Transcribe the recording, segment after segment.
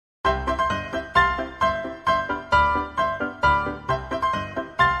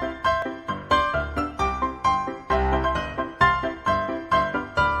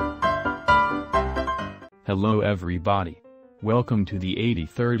Hello everybody. Welcome to the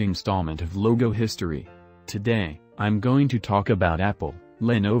 83rd installment of Logo History. Today, I'm going to talk about Apple,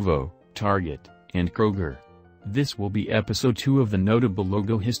 Lenovo, Target, and Kroger. This will be episode 2 of the Notable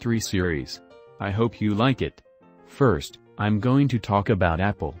Logo History series. I hope you like it. First, I'm going to talk about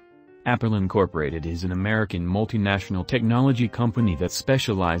Apple. Apple Incorporated is an American multinational technology company that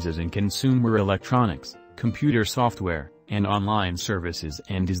specializes in consumer electronics, computer software, and online services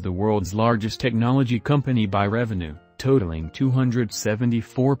and is the world's largest technology company by revenue, totaling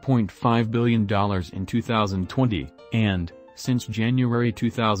 $274.5 billion in 2020, and, since January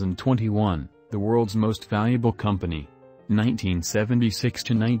 2021, the world's most valuable company. 1976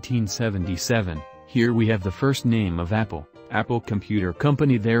 to 1977, here we have the first name of Apple, Apple Computer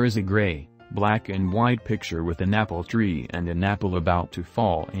Company. There is a gray, black and white picture with an apple tree and an apple about to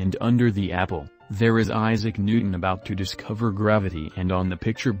fall, and under the apple, there is Isaac Newton about to discover gravity, and on the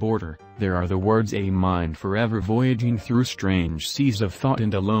picture border, there are the words "A mind forever voyaging through strange seas of thought,"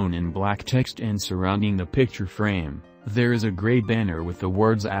 and alone in black text and surrounding the picture frame, there is a gray banner with the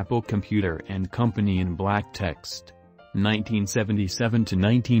words Apple Computer and Company in black text. 1977 to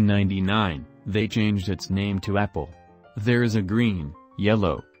 1999, they changed its name to Apple. There is a green,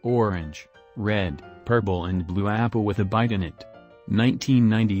 yellow, orange, red, purple and blue apple with a bite in it.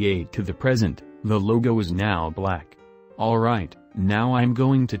 1998 to the present, the logo is now black. Alright, now I'm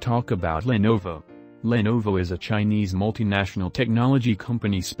going to talk about Lenovo. Lenovo is a Chinese multinational technology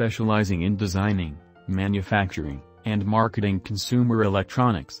company specializing in designing, manufacturing, and marketing consumer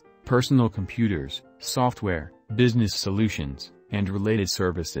electronics, personal computers, software, business solutions, and related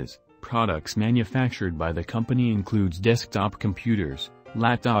services. Products manufactured by the company includes desktop computers,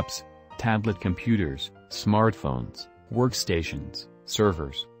 laptops, tablet computers, smartphones, workstations,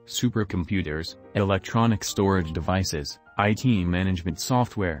 servers, supercomputers, electronic storage devices, IT management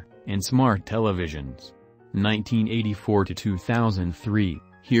software, and smart televisions. 1984 to 2003,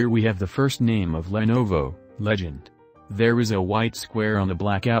 here we have the first name of Lenovo, Legend. There is a white square on the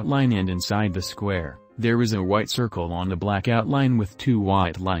black outline, and inside the square, there is a white circle on the black outline with two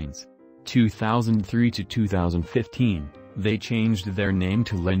white lines. 2003 to 2015, they changed their name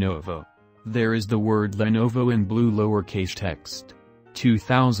to Lenovo. There is the word Lenovo in blue lowercase text.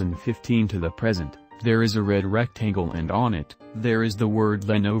 2015 to the present, there is a red rectangle, and on it, there is the word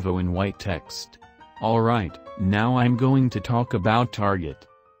Lenovo in white text. Alright, now I'm going to talk about Target.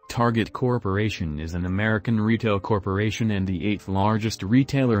 Target Corporation is an American retail corporation and the 8th largest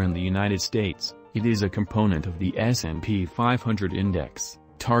retailer in the United States. It is a component of the S&P 500 index.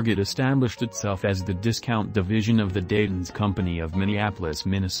 Target established itself as the discount division of the Dayton's Company of Minneapolis,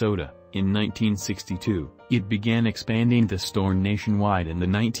 Minnesota. In 1962, it began expanding the store nationwide in the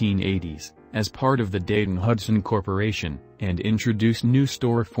 1980s, as part of the Dayton-Hudson Corporation, and introduced new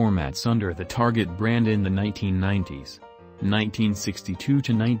store formats under the Target brand in the 1990s. 1962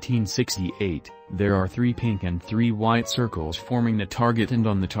 to 1968, there are 3 pink and 3 white circles forming the Target, and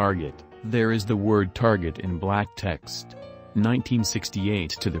on the Target, there is the word Target in black text.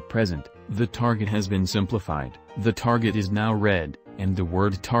 1968 to the present, the Target has been simplified. The Target is now red, and the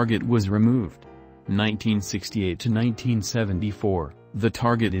word Target was removed. 1968 to 1974, the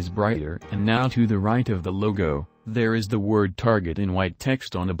Target is brighter, and now to the right of the logo, there is the word Target in white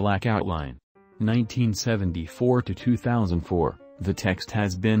text on a black outline. 1974 to 2004, the text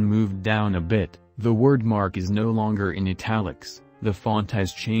has been moved down a bit, the word mark is no longer in italics, the font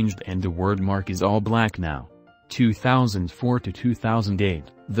has changed and the word mark is all black now. 2004 to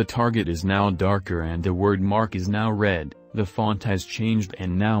 2008, the Target is now darker and the word mark is now red, the font has changed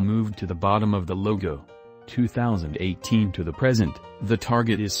and now moved to the bottom of the logo. 2018 to the present, the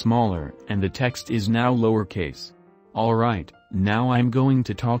Target is smaller and the text is now lowercase. Alright, now I'm going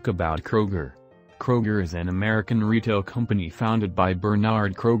to talk about Kroger. Kroger is an American retail company founded by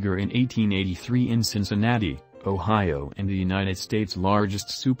Bernard Kroger in 1883 in Cincinnati, Ohio, and the United States'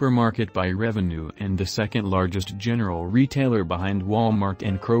 largest supermarket by revenue and the second largest general retailer behind Walmart,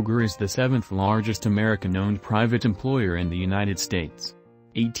 and Kroger is the 7th largest American-owned private employer in the United States.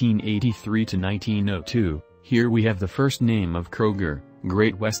 1883 to 1902, here we have the first name of Kroger,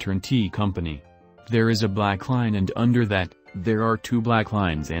 Great Western Tea Company. There is a black line, and under that, there are 2 black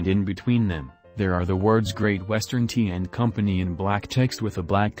lines, and in between them, there are the words Great Western Tea and Company in black text with a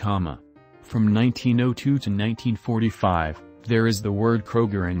black comma. From 1902 to 1945, there is the word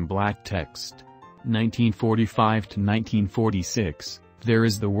Kroger in black text. 1945 to 1946, there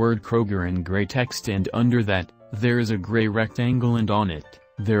is the word Kroger in gray text, and under that, there is a gray rectangle, and on it,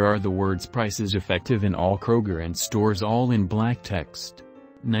 there are the words Prices Effective in all Kroger and stores all in black text.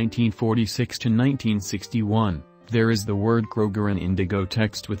 1946 to 1961, there is the word Kroger in indigo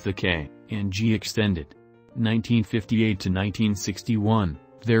text with the K and G extended. 1958 to 1961,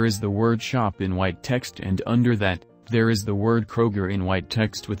 there is the word shop in white text, and under that, there is the word Kroger in white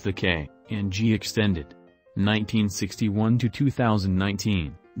text with the K and G extended. 1961 to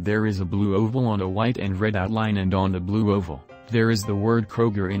 2019, there is a blue oval on a white and red outline, and on the blue oval, there is the word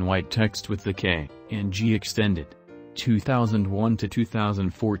Kroger in white text with the K and G extended. 2001 to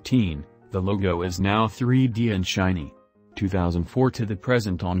 2014, the logo is now 3D and shiny. 2004 to the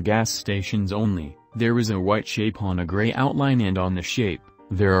present, on gas stations only, there is a white shape on a gray outline, and on the shape,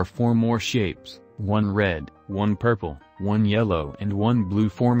 there are 4 more shapes, one red, one purple, one yellow and one blue,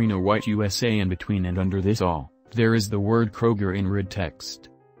 forming a white USA in between, and under this all, there is the word Kroger in red text.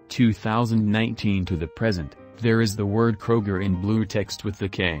 2019 to the present, there is the word Kroger in blue text with the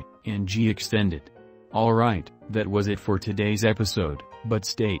K and G extended. Alright, that was it for today's episode, but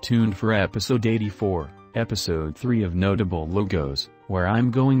stay tuned for episode 84, episode 3 of Notable Logos, where I'm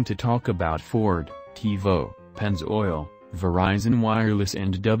going to talk about Ford, TiVo, Pennzoil, Verizon Wireless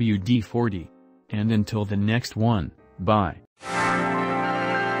and WD-40. And until the next one, bye.